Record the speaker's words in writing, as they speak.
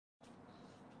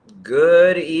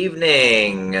Good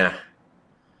evening.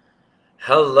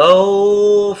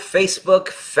 Hello, Facebook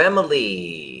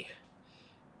family,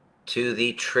 to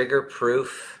the Trigger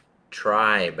Proof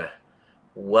Tribe.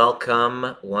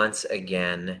 Welcome once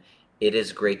again. It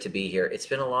is great to be here. It's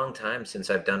been a long time since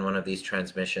I've done one of these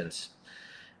transmissions.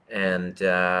 And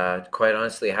quite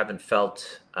honestly, I haven't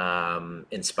felt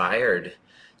inspired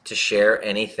to share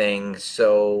anything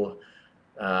so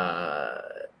uh,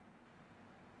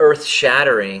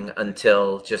 earth-shattering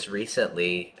until just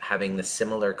recently, having the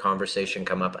similar conversation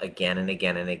come up again and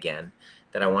again and again,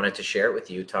 that I wanted to share with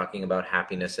you, talking about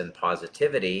happiness and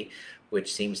positivity,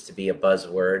 which seems to be a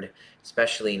buzzword,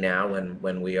 especially now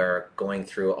when we are going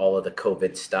through all of the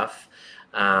COVID stuff.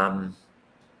 Um,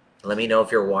 Let me know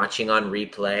if you're watching on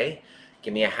replay.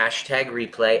 Give me a hashtag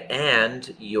replay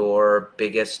and your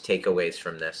biggest takeaways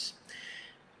from this.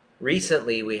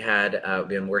 Recently, we had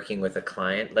been working with a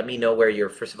client. Let me know where you're,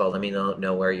 first of all, let me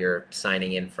know where you're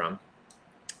signing in from.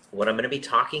 What I'm going to be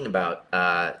talking about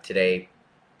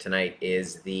tonight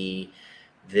is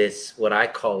this, what I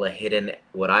call a hidden,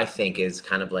 what I think is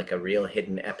kind of like a real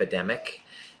hidden epidemic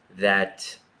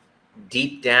that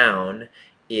deep down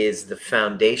is the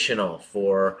foundational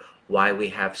for why we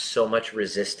have so much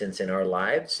resistance in our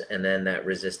lives, and then that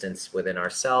resistance within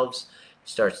ourselves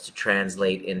starts to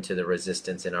translate into the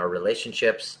resistance in our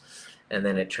relationships, and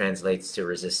then it translates to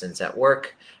resistance at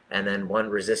work, and then one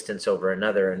resistance over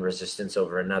another and resistance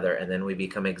over another, and then we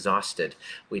become exhausted.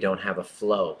 We don't have a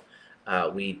flow.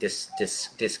 We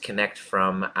disconnect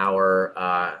from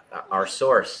our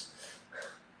source.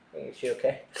 Is she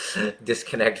okay?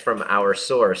 Disconnect from our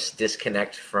source,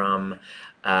 disconnect from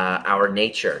our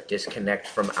nature, disconnect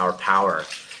from our power.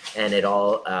 And it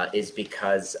all is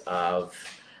because of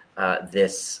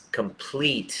this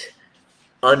complete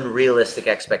unrealistic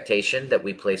expectation that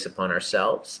we place upon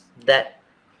ourselves that,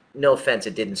 no offense,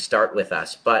 it didn't start with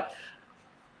us, but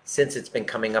since it's been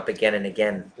coming up again and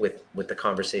again with the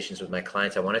conversations with my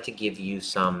clients, I wanted to give you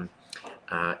some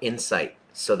insight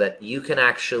so that you can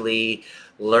actually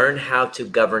learn how to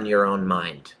govern your own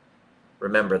mind.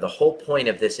 Remember, the whole point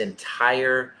of this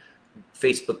entire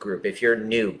Facebook group, if you're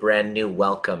new, brand new,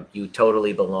 welcome. You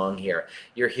totally belong here.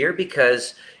 You're here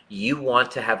because you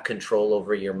want to have control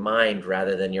over your mind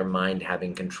rather than your mind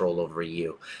having control over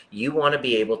you. You want to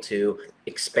be able to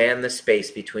expand the space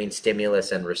between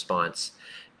stimulus and response,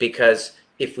 because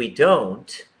if we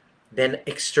don't, then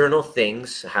external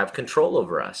things have control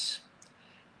over us.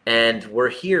 And we're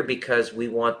here because we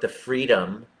want the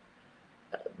freedom.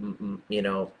 You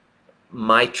know,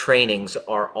 my trainings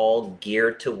are all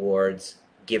geared towards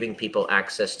giving people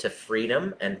access to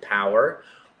freedom and power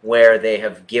where they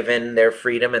have given their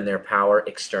freedom and their power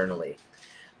externally,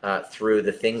 through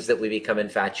the things that we become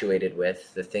infatuated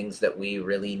with, the things that we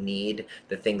really need,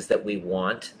 the things that we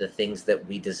want, the things that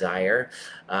we desire,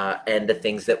 and the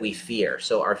things that we fear.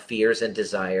 So our fears and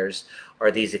desires are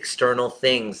these external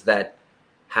things that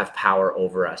have power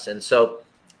over us. And so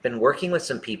I've been working with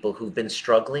some people who've been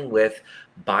struggling with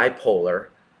bipolar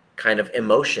kind of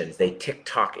emotions. They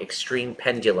tick-tock extreme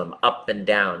pendulum, up and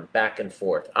down, back and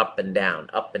forth, up and down,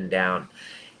 up and down.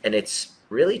 And it's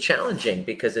really challenging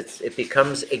because it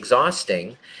becomes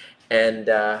exhausting, and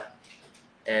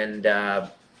and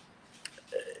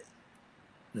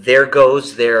there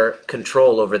goes their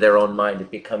control over their own mind.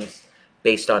 It becomes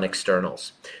based on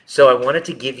externals. So I wanted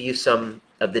to give you some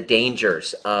of the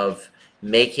dangers of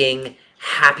making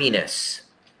happiness,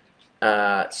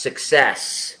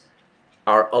 success,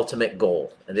 our ultimate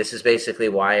goal. And this is basically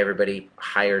why everybody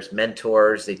hires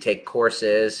mentors, they take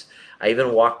courses. I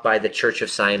even walked by the Church of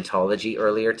Scientology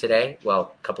earlier today,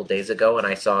 well, a couple days ago, and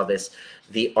I saw this,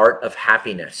 The Art of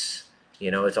Happiness.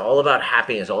 You know, it's all about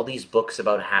happiness, all these books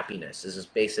about happiness. This is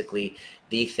basically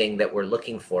the thing that we're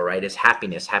looking for, right? Is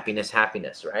happiness, happiness,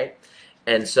 happiness, right?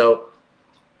 And so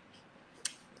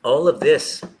all of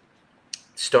this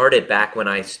started back when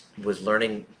I was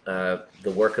learning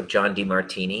the work of John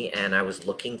Demartini, and I was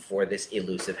looking for this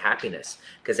elusive happiness,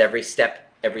 because every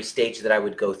stage that I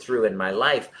would go through in my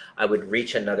life, I would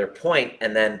reach another point,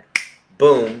 and then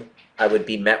boom, I would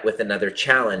be met with another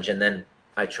challenge, and then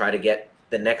I try to get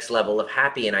the next level of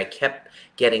happy, and I kept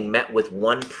getting met with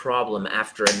one problem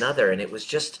after another, and it was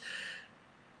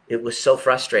so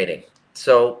frustrating.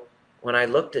 So when I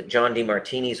looked at John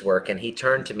Demartini's work, and he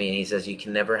turned to me and he says, you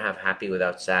can never have happy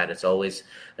without sad. It's always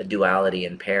a duality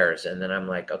in pairs. And then I'm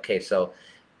like, okay, so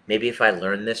maybe if I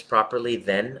learn this properly,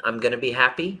 then I'm going to be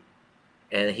happy.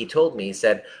 And he told me, he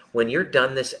said, when you're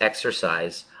done this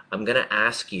exercise, I'm going to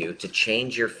ask you to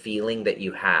change your feeling that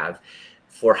you have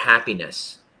for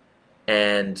happiness.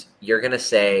 And you're going to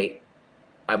say,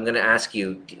 I'm going to ask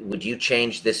you, would you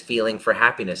change this feeling for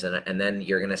happiness? And then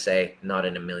you're going to say, not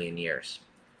in a million years.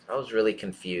 I was really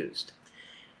confused.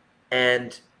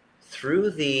 And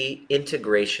through the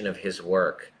integration of his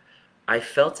work, I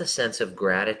felt a sense of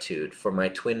gratitude for my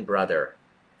twin brother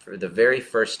for the very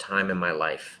first time in my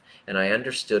life. And I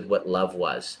understood what love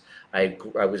was. I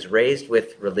was raised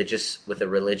with a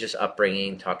religious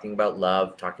upbringing, talking about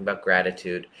love, talking about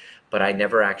gratitude, but I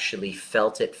never actually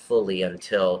felt it fully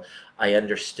until I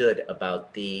understood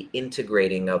about the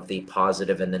integrating of the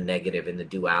positive and the negative and the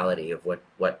duality of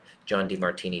what John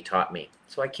DeMartini taught me.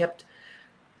 So I kept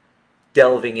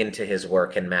delving into his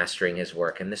work and mastering his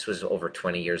work, and this was over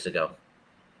 20 years ago.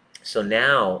 So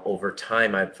now, over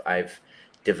time, I've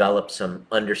developed some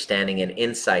understanding and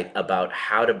insight about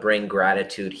how to bring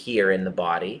gratitude here in the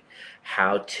body,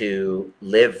 how to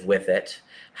live with it,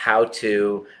 how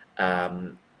to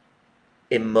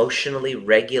emotionally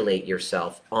regulate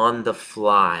yourself on the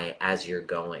fly as you're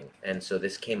going. And so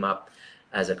this came up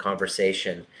as a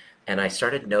conversation, and I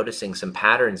started noticing some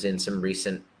patterns in some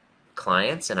recent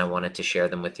clients, and I wanted to share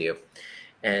them with you.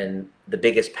 And the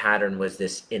biggest pattern was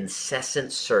this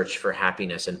incessant search for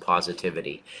happiness and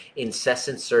positivity,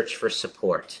 incessant search for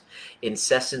support,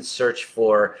 incessant search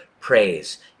for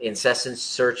praise, incessant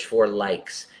search for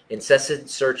likes, incessant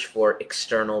search for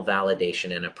external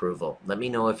validation and approval. Let me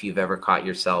know if you've ever caught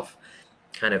yourself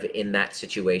kind of in that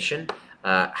situation,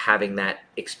 having that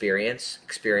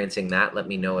experiencing that. Let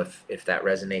me know if that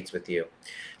resonates with you.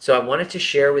 So I wanted to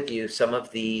share with you some of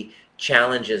the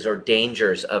challenges or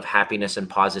dangers of happiness and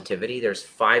positivity. There's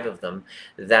 5 of them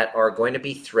that are going to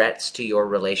be threats to your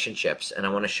relationships, and I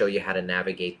want to show you how to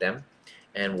navigate them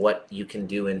and what you can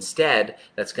do instead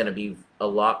that's going to be a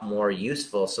lot more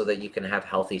useful so that you can have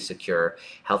healthy, secure,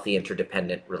 healthy,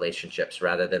 interdependent relationships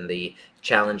rather than the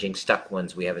challenging, stuck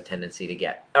ones we have a tendency to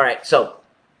get. All right, so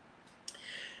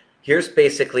here's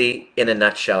basically in a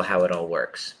nutshell how it all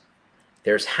works.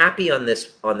 There's happy on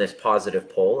this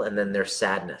positive pole, and then there's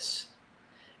sadness.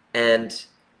 And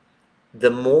the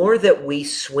more that we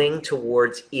swing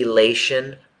towards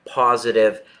elation,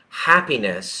 positive,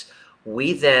 happiness,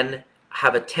 we then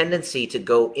have a tendency to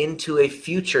go into a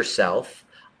future self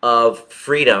of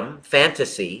freedom,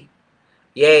 fantasy.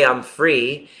 Yay, I'm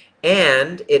free.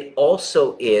 And it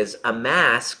also is a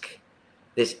mask.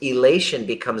 This elation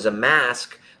becomes a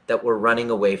mask that we're running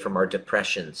away from our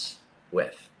depressions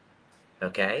with.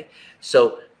 Okay?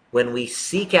 So when we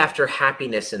seek after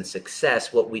happiness and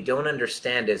success, what we don't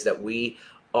understand is that we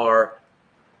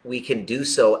can do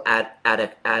so at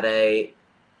a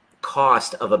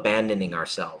cost of abandoning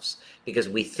ourselves, because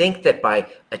we think that by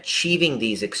achieving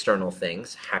these external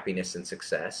things, happiness and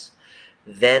success,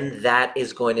 then that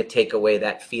is going to take away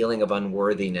that feeling of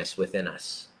unworthiness within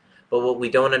us. But what we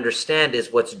don't understand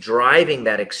is what's driving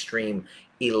that extreme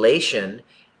elation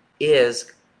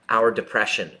is our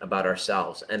depression about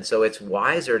ourselves. And so it's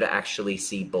wiser to actually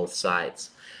see both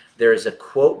sides. There's a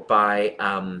quote by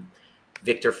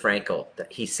Viktor Frankl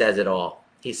that he says it all.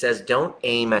 He says, don't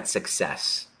aim at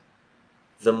success.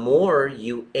 The more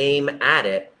you aim at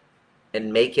it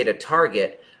and make it a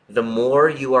target, the more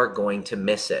you are going to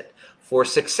miss it. For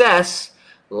success,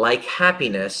 like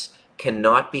happiness,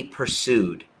 cannot be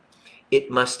pursued.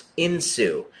 It must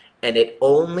ensue, and it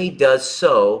only does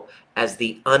so as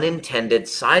the unintended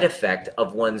side effect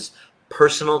of one's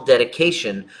personal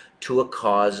dedication to a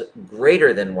cause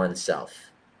greater than oneself,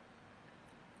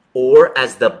 or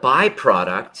as the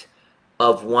byproduct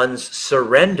of one's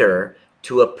surrender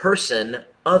to a person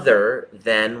other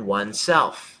than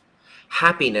oneself.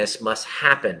 Happiness must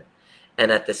happen, and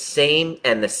the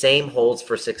same holds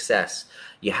for success.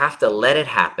 You have to let it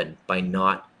happen by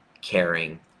not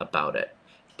caring about it.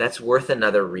 That's worth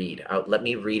another read. Let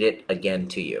me read it again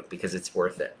to you because it's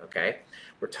worth it, okay?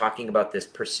 We're talking about this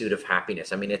pursuit of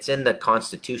happiness. I mean, it's in the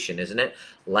Constitution, isn't it?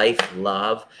 Life,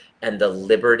 love, and the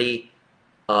liberty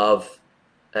of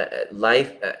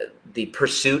life, the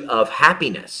pursuit of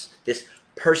happiness. This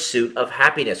pursuit of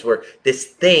happiness, where this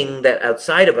thing that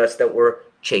outside of us that we're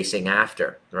chasing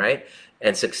after, right?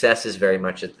 And success is very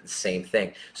much the same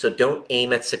thing. So don't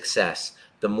aim at success.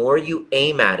 The more you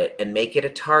aim at it and make it a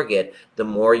target, the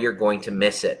more you're going to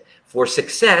miss it. For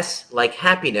success, like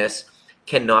happiness,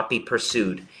 cannot be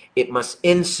pursued. It must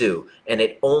ensue, and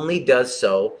it only does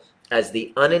so as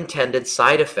the unintended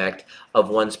side effect of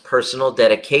one's personal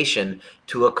dedication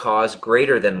to a cause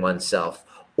greater than oneself,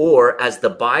 or as the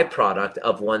byproduct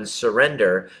of one's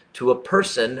surrender to a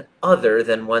person other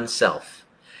than oneself.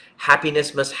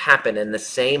 Happiness must happen, and the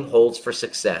same holds for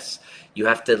success. You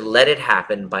have to let it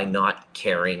happen by not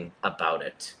caring about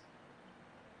it.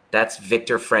 That's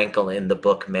Viktor Frankl in the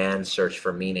book Man's Search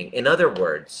for Meaning. In other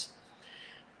words,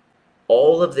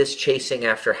 all of this chasing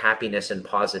after happiness and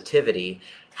positivity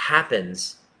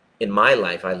happens in my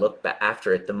life. I look back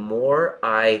after it. The more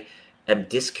I am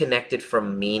disconnected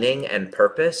from meaning and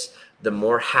purpose, the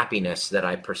more happiness that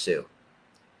I pursue.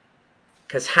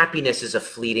 Because happiness is a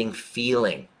fleeting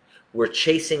feeling. We're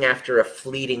chasing after a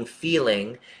fleeting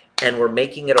feeling and we're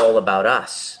making it all about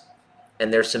us.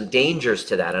 And there's some dangers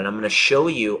to that. And I'm going to show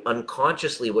you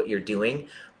unconsciously what you're doing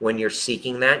when you're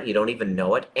seeking that. You don't even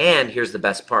know it. And here's the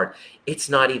best part. It's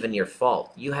not even your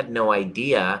fault. You had no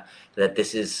idea that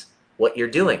this is what you're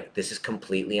doing. This is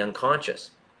completely unconscious.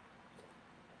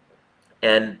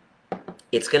 And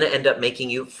it's going to end up making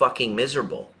you fucking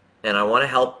miserable. And I want to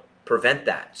help prevent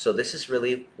that. So this is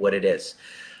really what it is.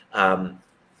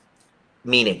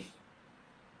 Meaning.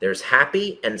 There's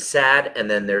happy and sad, and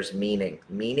then there's meaning.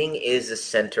 Meaning is a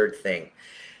centered thing.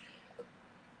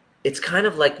 It's kind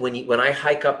of like when I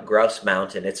hike up Grouse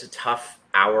Mountain. It's a tough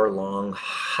hour-long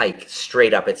hike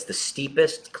straight up. It's the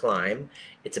steepest climb.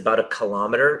 It's about 1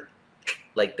 kilometer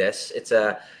like this. It's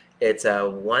a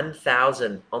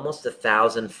 1,000, almost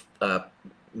 1,000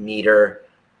 meter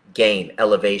gain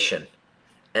elevation,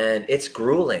 and it's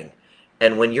grueling.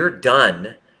 And when you're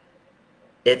done,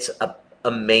 it's a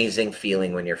amazing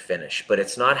feeling when you're finished, but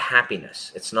it's not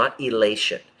happiness. It's not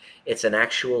elation. It's an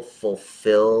actual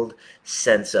fulfilled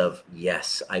sense of,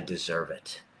 yes, I deserve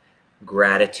it.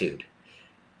 Gratitude.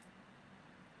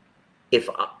 If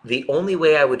the only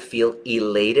way I would feel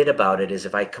elated about it is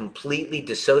if I completely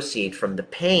dissociate from the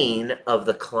pain of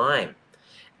the climb.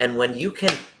 And when you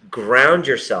can ground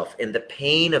yourself in the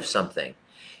pain of something,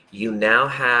 you now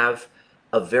have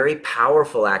a very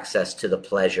powerful access to the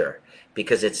pleasure,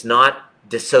 because it's not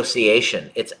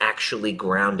dissociation, it's actually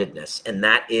groundedness, and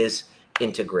that is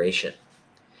integration.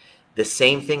 The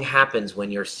same thing happens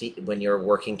when you're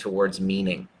working towards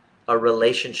meaning. A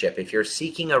relationship, if you're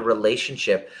seeking a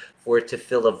relationship for it to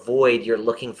fill a void, you're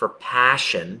looking for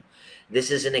passion.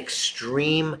 This is an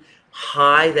extreme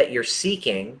high that you're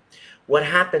seeking. What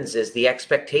happens is the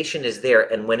expectation is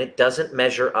there, and when it doesn't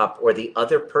measure up or the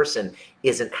other person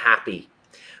isn't happy,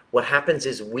 what happens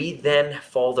is we then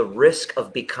fall the risk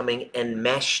of becoming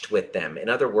enmeshed with them. In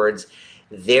other words,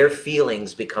 their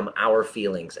feelings become our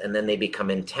feelings, and then they become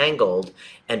entangled.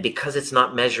 And because it's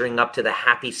not measuring up to the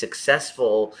happy,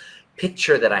 successful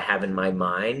picture that I have in my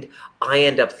mind, I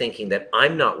end up thinking that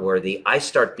I'm not worthy. I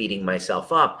start beating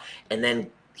myself up. And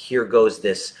then here goes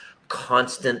this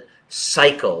constant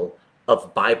cycle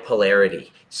of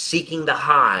bipolarity, seeking the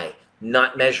high,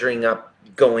 not measuring up,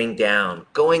 going down,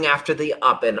 going after the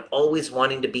up, and always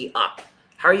wanting to be up.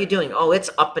 How are you doing? Oh, it's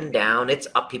up and down. It's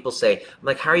up. People say, I'm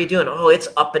like, how are you doing? Oh, it's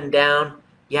up and down.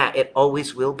 Yeah, it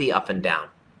always will be up and down.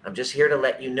 I'm just here to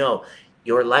let you know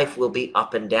your life will be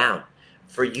up and down.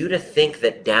 For you to think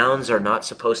that downs are not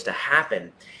supposed to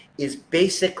happen is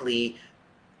basically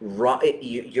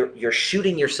you're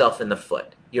shooting yourself in the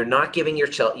foot. You're not giving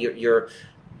yourself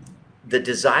the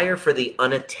desire for the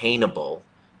unattainable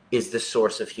is the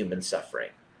source of human suffering.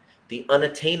 The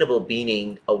unattainable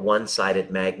being a one-sided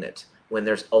magnet when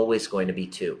there's always going to be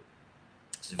two.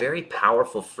 It's very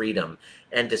powerful freedom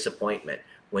and disappointment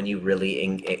when you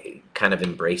really kind of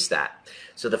embrace that.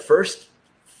 So the first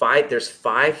there's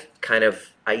 5 kind of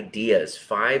ideas,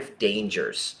 5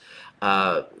 dangers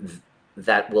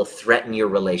that will threaten your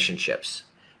relationships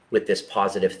with this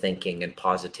positive thinking and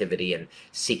positivity and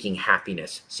seeking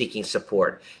happiness, seeking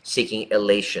support, seeking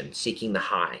elation, seeking the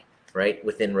high, right,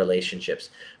 within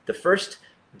relationships. The first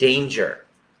danger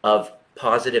of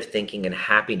positive thinking and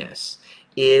happiness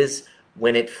is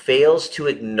when it fails to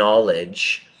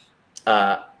acknowledge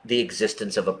the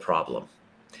existence of a problem.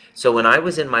 So when I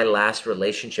was in my last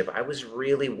relationship, I was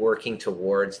really working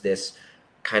towards this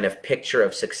kind of picture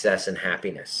of success and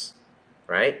happiness,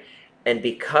 right? And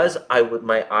because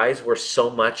my eyes were so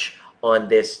much on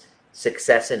this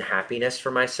success and happiness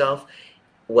for myself,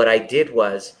 what I did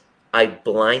was I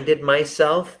blinded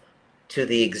myself to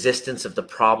the existence of the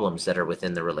problems that are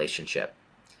within the relationship.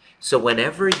 So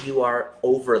whenever you're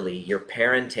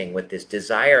parenting with this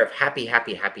desire of happy,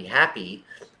 happy, happy, happy,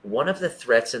 one of the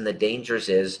threats and the dangers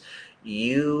is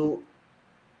you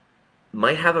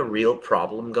might have a real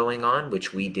problem going on,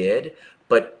 which we did,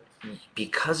 but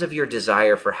because of your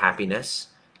desire for happiness,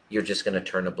 you're just going to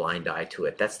turn a blind eye to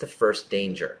it. That's the first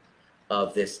danger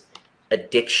of this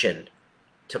addiction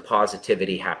to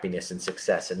positivity, happiness, and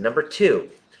success. And number 2,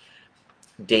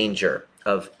 danger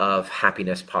of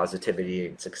happiness, positivity,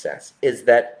 and success is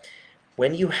that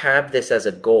when you have this as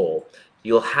a goal,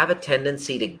 you'll have a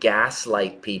tendency to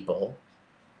gaslight people,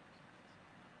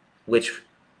 which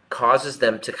causes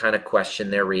them to kind of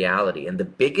question their reality. And the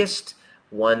biggest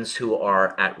ones who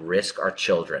are at risk are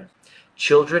children.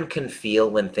 Children can feel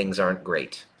when things aren't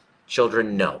great.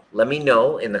 Children know. Let me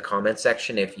know in the comment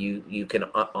section if you can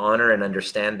honor and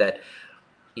understand that,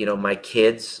 my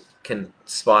kids can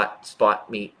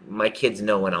spot me. My kids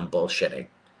know when I'm bullshitting.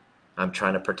 I'm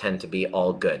trying to pretend to be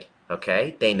all good.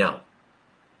 Okay? They know.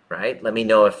 Right? Let me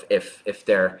know if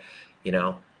they're,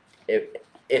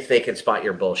 if they can spot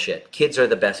your bullshit. Kids are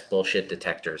the best bullshit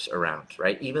detectors around,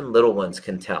 right? Even little ones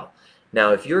can tell.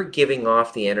 Now, if you're giving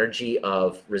off the energy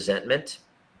of resentment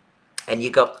and you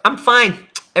go, I'm fine,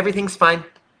 everything's fine,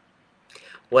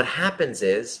 what happens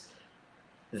is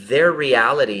their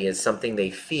reality is something they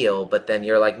feel, but then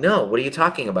you're like, no, what are you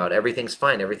talking about? Everything's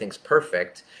fine, everything's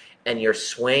perfect. And you're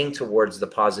swaying towards the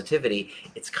positivity.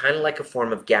 It's kind of like a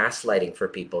form of gaslighting for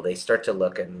people. They start to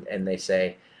look and they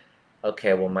say,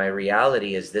 okay, well, my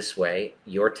reality is this way.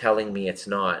 You're telling me it's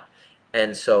not.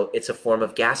 And so it's a form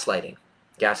of gaslighting.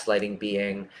 Gaslighting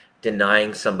being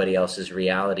denying somebody else's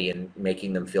reality and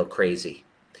making them feel crazy.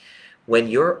 When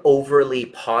you're overly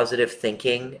positive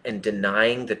thinking and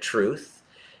denying the truth,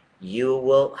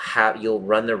 you'll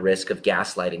run the risk of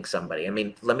gaslighting somebody. I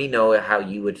mean, let me know how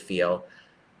you would feel.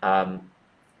 Somebody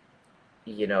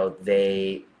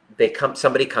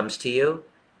comes to you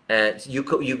and you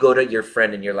go to your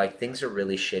friend and you're like, things are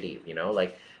really shitty,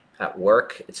 like at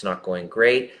work, it's not going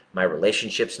great. My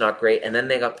relationship's not great. And then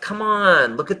they go, come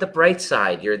on, look at the bright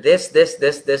side. You're this,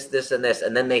 and this.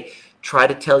 And then they try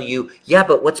to tell you, yeah,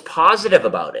 but what's positive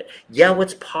about it? Yeah,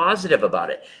 what's positive about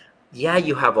it? Yeah,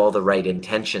 you have all the right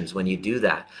intentions when you do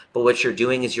that. But what you're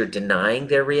doing is you're denying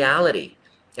their reality.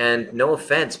 And no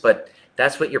offense, but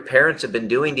that's what your parents have been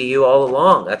doing to you all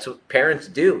along. That's what parents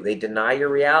do. They deny your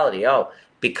reality. Oh,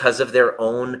 because of their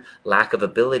own lack of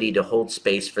ability to hold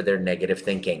space for their negative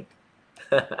thinking.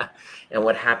 And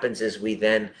what happens is we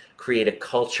then create a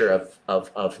culture of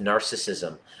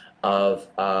narcissism, of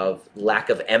lack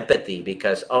of empathy,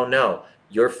 because, oh no,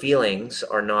 your feelings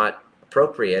are not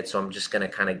appropriate, so I'm just going to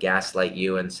kind of gaslight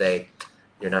you and say,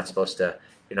 you're not supposed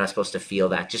to feel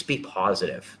that. Just be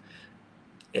positive.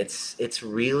 It's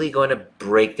really going to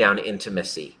break down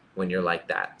intimacy when you're like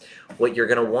that. What you're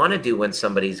going to want to do when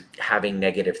somebody's having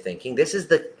negative thinking, this is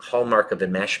the hallmark of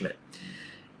enmeshment.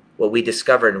 What we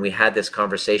discovered, and we had this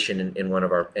conversation in one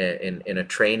of our in a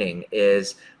training,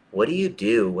 is what do you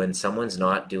do when someone's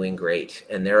not doing great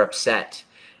and they're upset?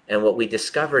 And what we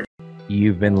discovered.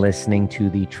 You've been listening to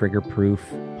the Trigger Proof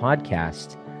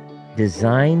podcast,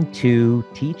 designed to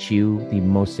teach you the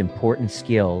most important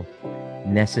skill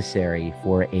necessary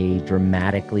for a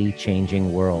dramatically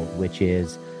changing world, which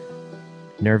is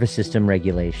nervous system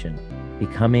regulation.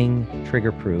 Becoming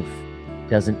trigger proof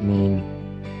doesn't mean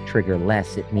trigger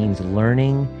less. It means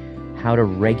learning how to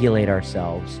regulate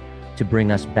ourselves to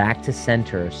bring us back to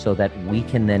center so that we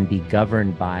can then be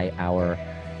governed by our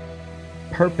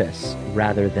purpose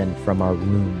rather than from our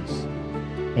wounds.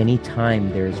 Anytime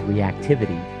there's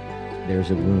reactivity, there's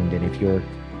a wound. And if you're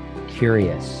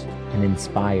curious and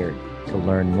inspired to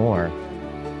learn more,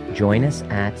 join us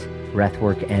at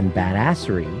Breathwork and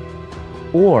Badassery,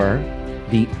 or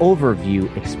the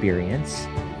overview experience,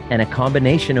 and a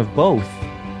combination of both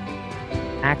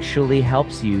actually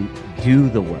helps you do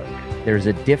the work. There's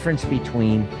a difference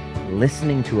between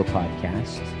listening to a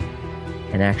podcast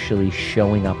and actually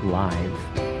showing up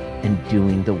live and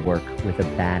doing the work with a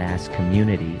badass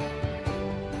community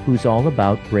who's all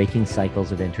about breaking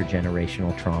cycles of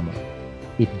intergenerational trauma.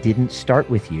 It didn't start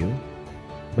with you,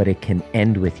 but it can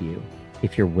end with you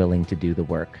if you're willing to do the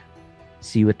work.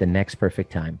 See you at the next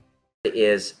perfect time.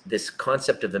 Is this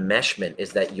concept of enmeshment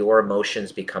is that your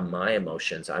emotions become my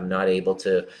emotions. I'm not able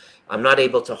to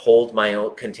hold my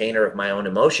own container of my own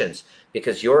emotions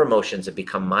because your emotions have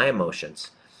become my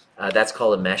emotions. That's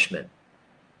called enmeshment.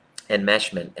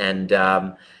 And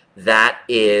that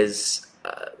is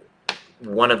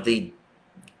one of the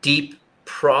deep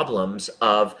problems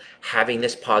of having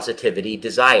this positivity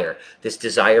desire, this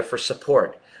desire for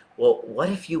support. Well, what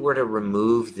if you were to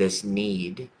remove this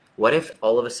need? What if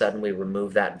all of a sudden we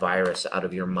remove that virus out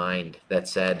of your mind that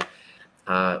said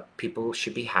people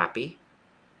should be happy,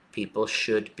 people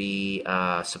should be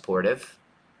supportive,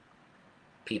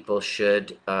 people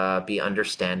should be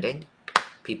understanding,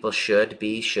 people should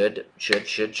behave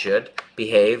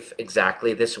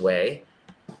exactly this way,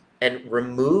 and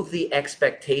remove the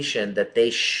expectation that they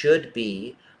should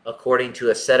be according to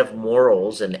a set of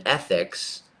morals and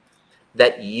ethics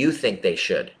that you think they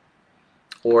should,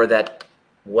 or that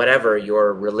whatever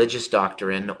your religious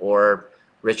doctrine or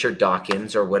Richard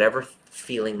Dawkins or whatever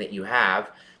feeling that you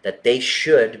have, that they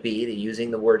should be,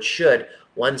 using the word should,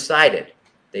 one-sided.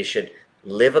 They should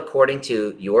live according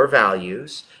to your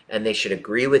values, and they should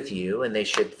agree with you, and they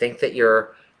should think that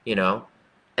you're, you know,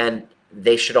 and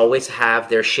they should always have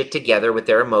their shit together with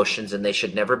their emotions, and they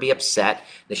should never be upset.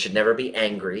 They should never be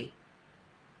angry.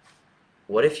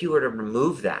 What if you were to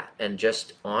remove that and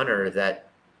just honor that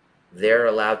they're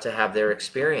allowed to have their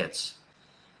experience,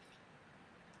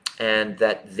 and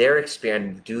that their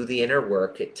experience, do the inner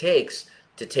work it takes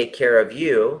to take care of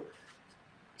you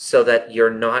so that you're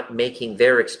not making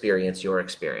their experience your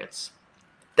experience?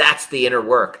 That's the inner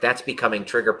work. That's becoming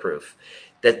trigger proof.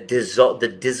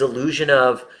 The disillusion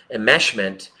of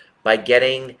enmeshment by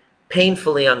getting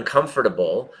painfully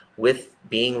uncomfortable with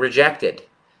being rejected,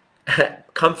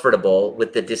 comfortable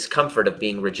with the discomfort of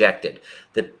being rejected,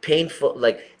 the painful,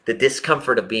 like the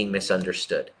discomfort of being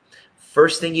misunderstood.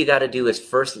 First thing you got to do is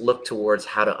first look towards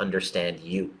how to understand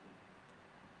you,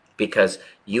 because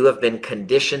you have been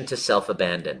conditioned to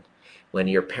self-abandon. When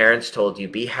your parents told you,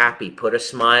 be happy, put a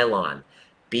smile on,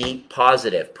 be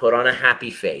positive, put on a happy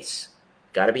face,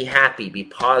 got to be happy, be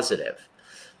positive.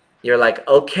 You're like,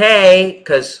 okay,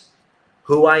 because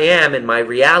who I am and my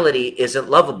reality isn't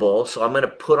lovable, so I'm going to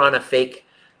put on a fake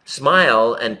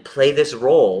smile and play this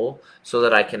role so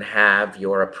that I can have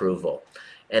your approval.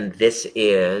 And this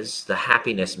is the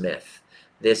happiness myth.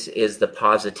 This is the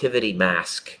positivity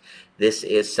mask. This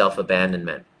is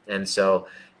self-abandonment. And so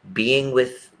being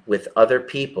with other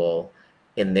people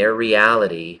in their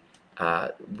reality,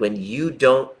 when you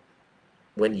don't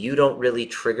really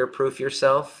trigger proof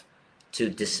yourself to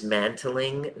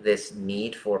dismantling this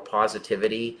need for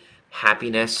positivity,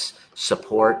 happiness,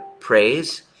 support,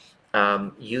 praise,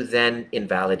 you then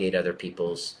invalidate other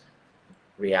people's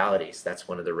realities. That's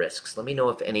one of the risks. Let me know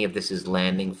if any of this is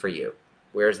landing for you.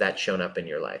 Where's that shown up in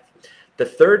your life? The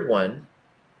third one,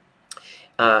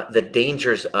 the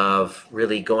dangers of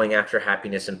really going after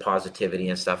happiness and positivity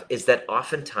and stuff, is that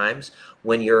oftentimes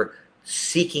when you're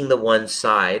seeking the one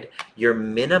side, you're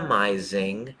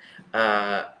minimizing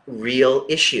real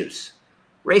issues.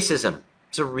 Racism,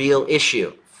 it's a real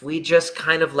issue. If we just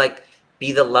kind of like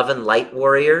be the love and light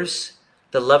warriors,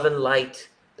 the love and light,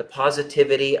 the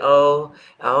positivity,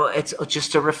 it's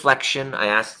just a reflection. I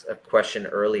asked a question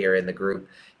earlier in the group,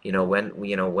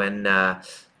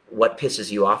 what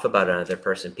pisses you off about another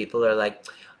person? People are like,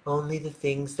 only the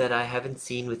things that I haven't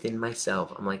seen within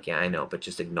myself. I'm like, yeah, I know, but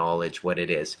just acknowledge what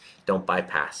it is. Don't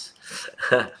bypass.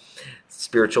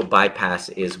 Spiritual bypass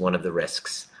is one of the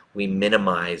risks. We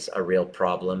minimize a real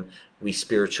problem. We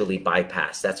spiritually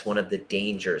bypass. That's one of the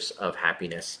dangers of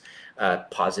happiness.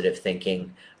 Positive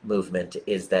thinking movement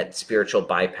is that spiritual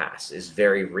bypass is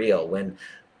very real, when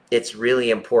it's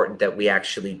really important that we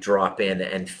actually drop in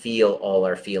and feel all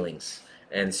our feelings.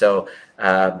 And so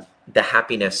the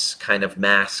happiness kind of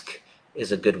mask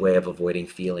is a good way of avoiding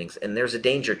feelings. And there's a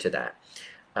danger to that.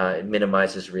 It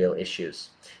minimizes real issues.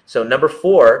 So number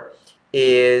 4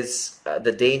 is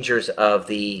the dangers of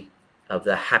the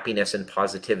happiness and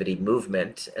positivity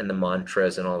movement and the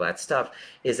mantras and all that stuff,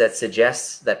 is that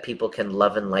suggests that people can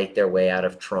love and light their way out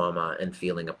of trauma and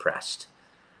feeling oppressed.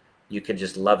 You can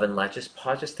just love and light,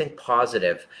 just think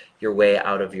positive your way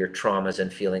out of your traumas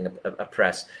and feeling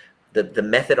oppressed. The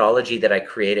methodology that I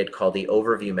created, called the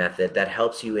overview method, that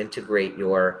helps you integrate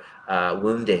your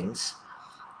woundings,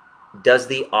 does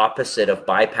the opposite of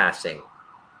bypassing.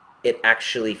 It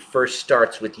actually first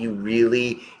starts with you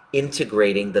really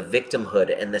integrating the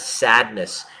victimhood and the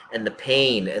sadness and the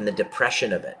pain and the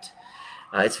depression of it.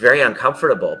 It's very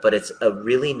uncomfortable, but it's a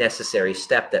really necessary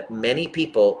step that many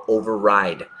people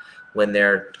override when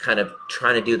they're kind of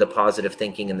trying to do the positive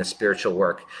thinking and the spiritual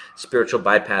work. Spiritual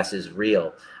bypass is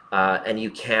real. And you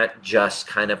can't just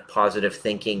kind of positive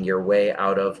thinking your way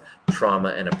out of trauma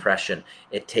and oppression.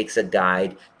 It takes a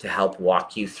guide to help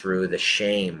walk you through the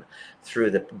shame,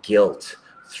 through the guilt,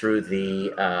 through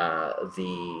the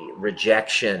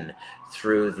rejection,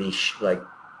 through the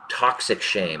toxic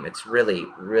shame. It's really,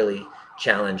 really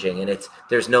challenging, and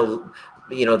there's no,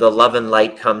 the love and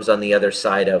light comes on the other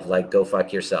side of like, go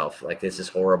fuck yourself, like this is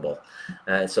horrible.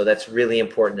 So that's really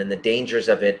important. And the dangers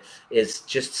of it is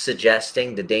just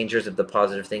suggesting, the dangers of the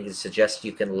positive thinking suggest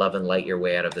you can love and light your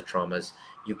way out of the traumas.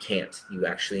 You can't. You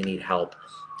actually need help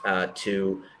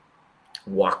to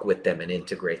walk with them and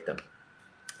integrate them.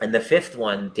 And the 5th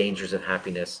one, dangers of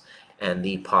happiness and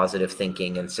the positive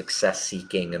thinking and success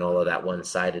seeking and all of that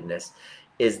one-sidedness,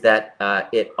 is that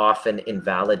it often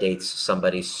invalidates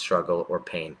somebody's struggle or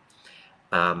pain.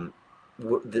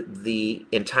 The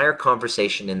entire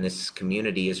conversation in this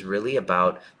community is really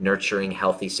about nurturing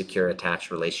healthy, secure,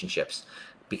 attached relationships,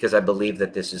 because I believe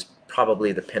that this is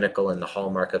probably the pinnacle and the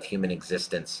hallmark of human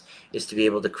existence, is to be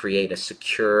able to create a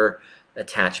secure,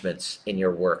 attachments in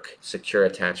your work, secure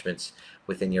attachments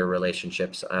within your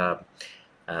relationships,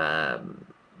 um,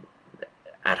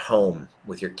 at home,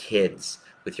 with your kids,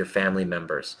 with your family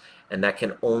members. And that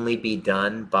can only be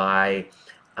done by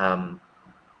um,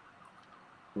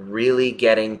 really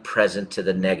getting present to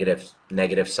the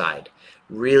negative side,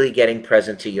 really getting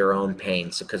present to your own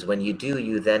pain. So because when you do,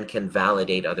 you then can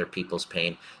validate other people's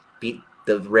pain.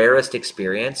 The rarest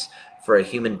experience for a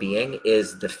human being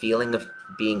is the feeling of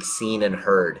being seen and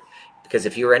heard. Because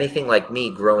if you were anything like me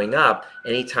growing up,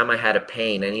 anytime I had a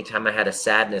pain, anytime I had a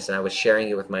sadness and I was sharing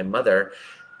it with my mother,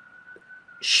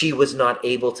 she was not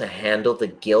able to handle the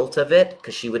guilt of it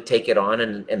because she would take it on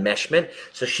an enmeshment.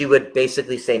 So she would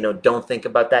basically say, no, don't think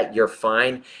about that. You're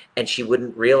fine. And she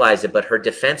wouldn't realize it. But her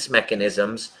defense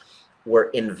mechanisms were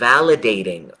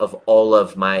invalidating of all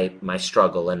of my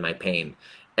struggle and my pain.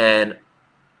 And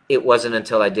it wasn't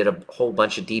until I did a whole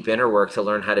bunch of deep inner work to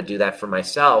learn how to do that for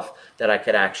myself that I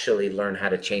could actually learn how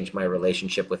to change my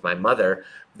relationship with my mother.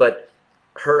 But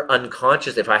her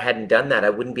unconscious, if I hadn't done that, I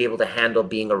wouldn't be able to handle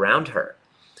being around her.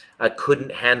 I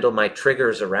couldn't handle my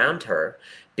triggers around her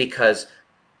because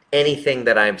anything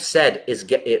that I've said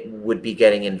it would be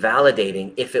getting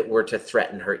invalidating if it were to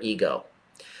threaten her ego.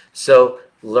 So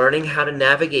learning how to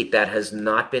navigate that has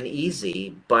not been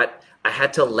easy, but I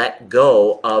had to let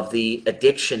go of the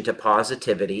addiction to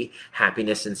positivity,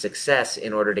 happiness, and success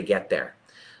in order to get there.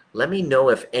 Let me know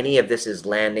if any of this is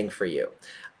landing for you.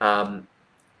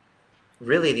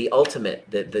 Really, the ultimate,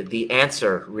 the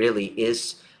answer really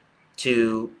is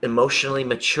to emotionally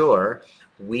mature.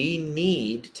 We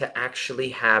need to actually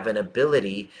have an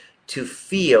ability to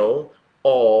feel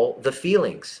all the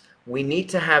feelings. We need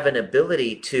to have an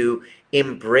ability to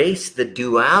embrace the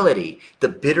duality, the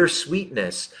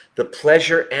bittersweetness, the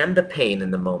pleasure and the pain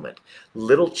in the moment.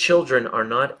 Little children are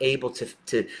not able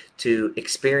to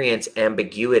experience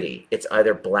ambiguity. It's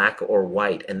either black or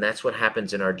white, and that's what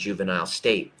happens in our juvenile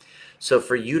state. So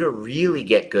for you to really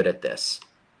get good at this,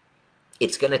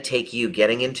 it's going to take you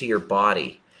getting into your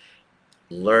body,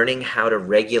 learning how to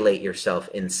regulate yourself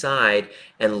inside,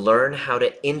 and learn how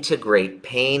to integrate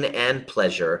pain and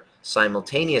pleasure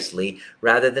simultaneously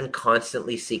rather than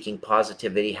constantly seeking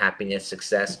positivity, happiness,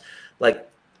 success. Like,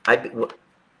 and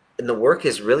the work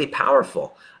is really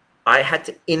powerful. I had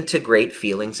to integrate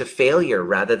feelings of failure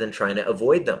rather than trying to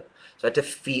avoid them. So I had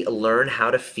to learn how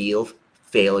to feel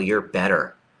failure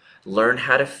better. Learn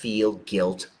how to feel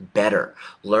guilt better.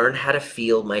 Learn how to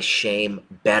feel my shame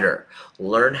better.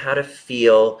 Learn how to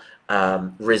feel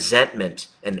resentment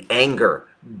and anger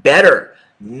better.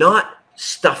 Not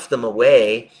stuff them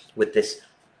away with this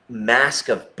mask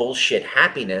of bullshit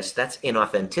happiness. That's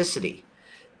inauthenticity.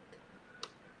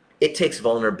 It takes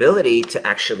vulnerability to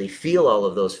actually feel all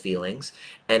of those feelings,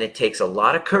 and it takes a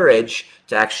lot of courage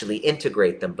to actually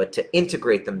integrate them. But to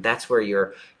integrate them, that's where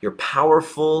your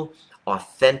powerful,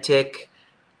 authentic,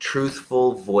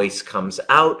 truthful voice comes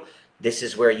out. This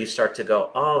is where you start to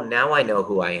go, oh, now I know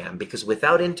who I am. Because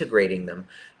without integrating them,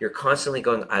 you're constantly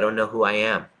going, I don't know who I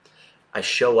am. I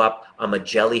show up, I'm a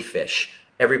jellyfish.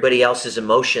 Everybody else's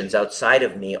emotions outside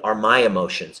of me are my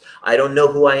emotions. I don't know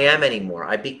who I am anymore.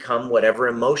 I become whatever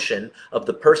emotion of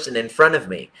the person in front of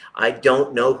me. I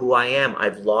don't know who I am.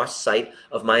 I've lost sight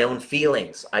of my own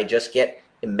feelings. I just get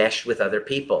enmeshed with other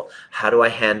people. How do I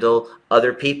handle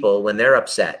other people when they're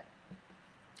upset?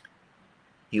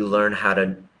 You learn how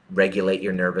to regulate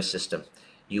your nervous system.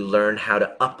 You learn how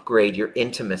to upgrade your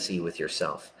intimacy with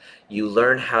yourself. You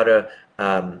learn how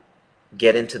to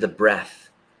get into the breath.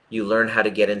 You learn how to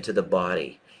get into the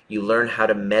body. You learn how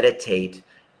to meditate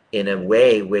in a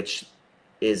way which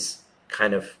is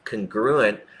kind of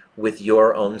congruent with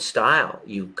your own style.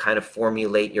 You kind of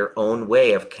formulate your own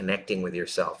way of connecting with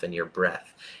yourself and your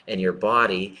breath and your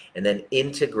body, and then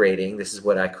integrating. This is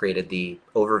what I created the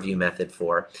overview method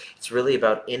for. It's really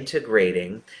about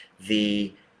integrating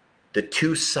the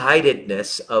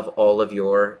two-sidedness of all of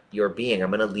your being.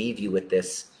 I'm going to leave you with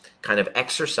this kind of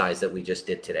exercise that we just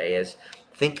did today is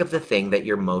think of the thing that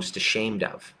you're most ashamed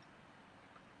of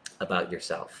about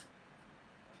yourself.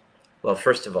 Well,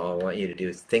 first of all, I want you to do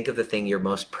is think of the thing you're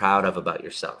most proud of about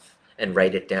yourself and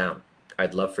write it down.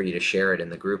 I'd love for you to share it in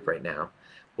the group right now.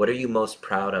 What are you most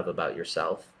proud of about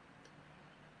yourself?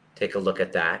 Take a look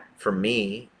at that. For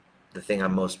me, the thing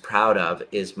I'm most proud of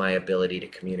is my ability to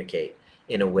communicate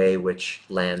in a way which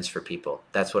lands for people.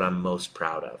 That's what I'm most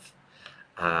proud of.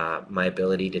 My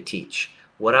ability to teach.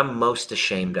 What I'm most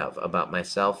ashamed of about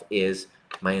myself is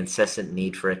my incessant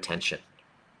need for attention.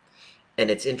 And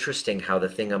it's interesting how the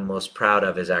thing I'm most proud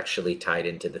of is actually tied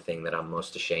into the thing that I'm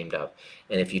most ashamed of.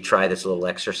 And if you try this little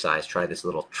exercise, try this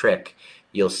little trick,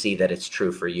 you'll see that it's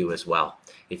true for you as well.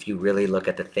 If you really look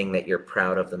at the thing that you're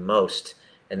proud of the most,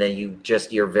 and then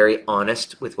you're very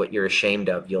honest with what you're ashamed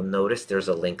of, you'll notice there's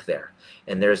a link there.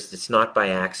 And it's not by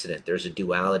accident. There's a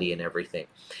duality in everything.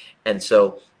 And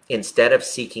so instead of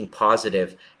seeking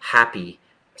positive, happy,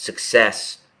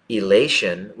 success,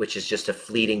 elation, which is just a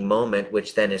fleeting moment,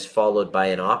 which then is followed by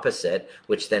an opposite,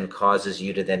 which then causes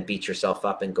you to then beat yourself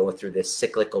up and go through this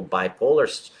cyclical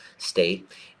bipolar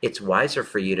state, it's wiser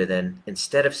for you to then,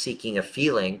 instead of seeking a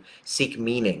feeling, seek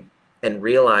meaning and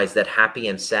realize that happy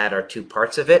and sad are two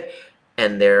parts of it,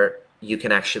 and you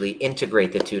can actually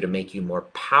integrate the two to make you more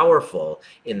powerful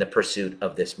in the pursuit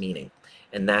of this meaning.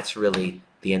 And that's really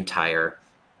the entire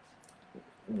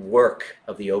work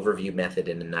of the overview method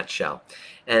in a nutshell.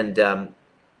 And I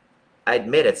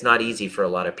admit it's not easy for a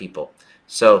lot of people.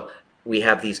 So we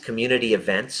have these community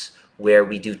events where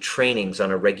we do trainings on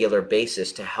a regular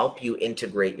basis to help you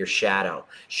integrate your shadow.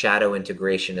 Shadow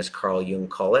integration, as Carl Jung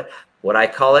call it. What I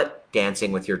call it,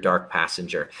 dancing with your dark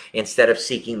passenger. Instead of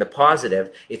seeking the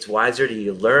positive, it's wiser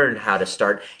to learn how to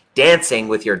start dancing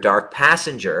with your dark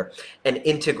passenger and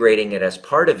integrating it as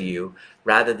part of you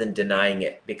rather than denying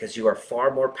it, because you are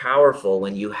far more powerful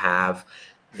when you have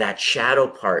that shadow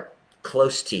part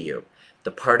close to you,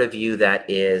 the part of you that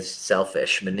is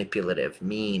selfish, manipulative,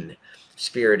 mean,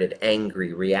 spirited,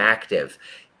 angry, reactive.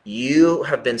 You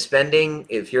have been spending,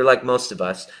 if you're like most of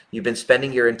us, you've been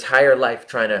spending your entire life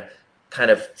trying to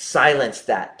kind of silence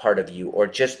that part of you, or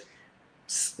just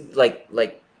like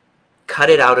cut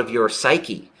it out of your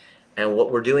psyche. And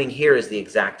what we're doing here is the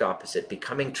exact opposite.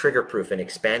 Becoming trigger proof and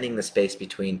expanding the space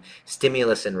between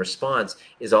stimulus and response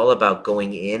is all about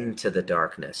going into the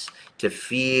darkness, to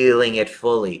feeling it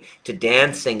fully, to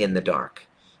dancing in the dark,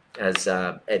 as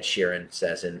Ed Sheeran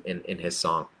says in his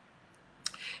song.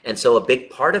 And so a big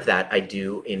part of that I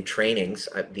do in trainings.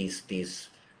 These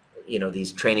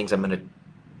trainings, I'm going to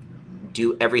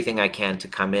do everything I can to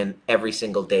come in every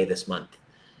single day this month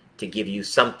to give you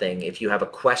something. If you have a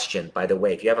question, by the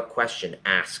way, if you have a question,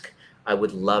 ask. I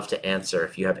would love to answer.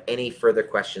 If you have any further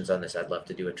questions on this, I'd love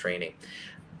to do a training.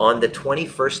 On the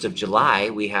 21st of July,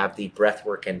 we have the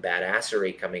Breathwork and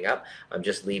Badassery coming up. I'm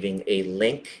just leaving a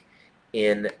link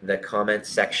in the comments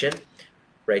section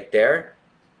right there.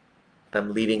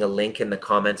 I'm leaving a link in the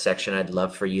comment section. I'd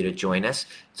love for you to join us.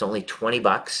 It's only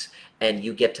 $20 and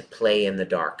you get to play in the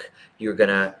dark. You're going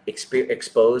to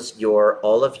expose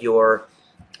all of your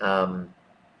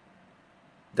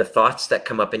the thoughts that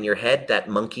come up in your head, that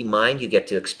monkey mind. You get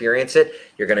to experience it.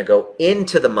 You're going to go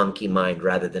into the monkey mind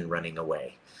rather than running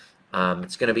away.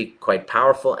 It's going to be quite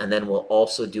powerful. And then we'll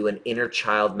also do an inner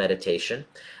child meditation,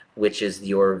 which is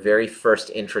your very first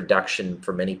introduction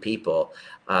for many people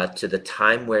to the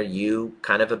time where you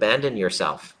kind of abandon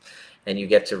yourself and you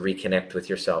get to reconnect with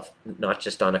yourself, not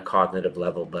just on a cognitive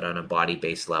level, but on a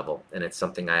body-based level. And it's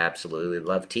something I absolutely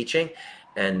love teaching.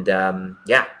 And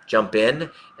yeah, jump in.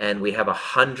 And we have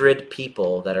 100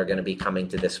 people that are going to be coming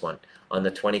to this one on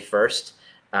the 21st.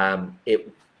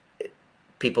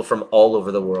 People from all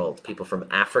over the world, people from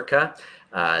Africa,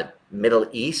 Middle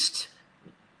East,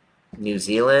 New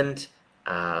Zealand,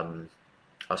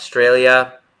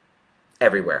 Australia,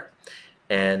 everywhere.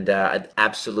 And I'd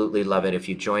absolutely love it if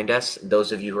you joined us.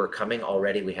 Those of you who are coming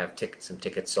already, we have some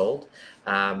tickets sold.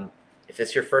 If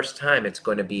it's your first time, it's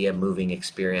going to be a moving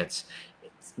experience.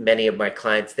 Many of my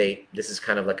clients, this is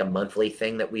kind of like a monthly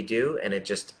thing that we do, and it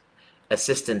just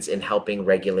assistance in helping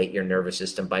regulate your nervous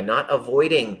system by not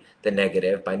avoiding the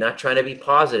negative, by not trying to be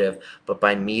positive, but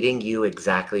by meeting you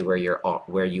exactly where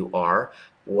you are,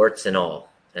 warts and all.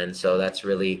 And so that's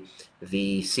really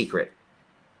the secret.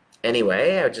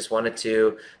 Anyway, I just wanted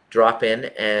to drop in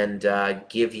and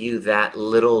give you that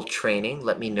little training.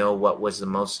 Let me know what was the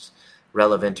most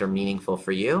relevant or meaningful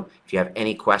for you. If you have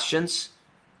any questions,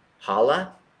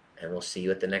 holla, and we'll see you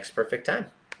at the next perfect time.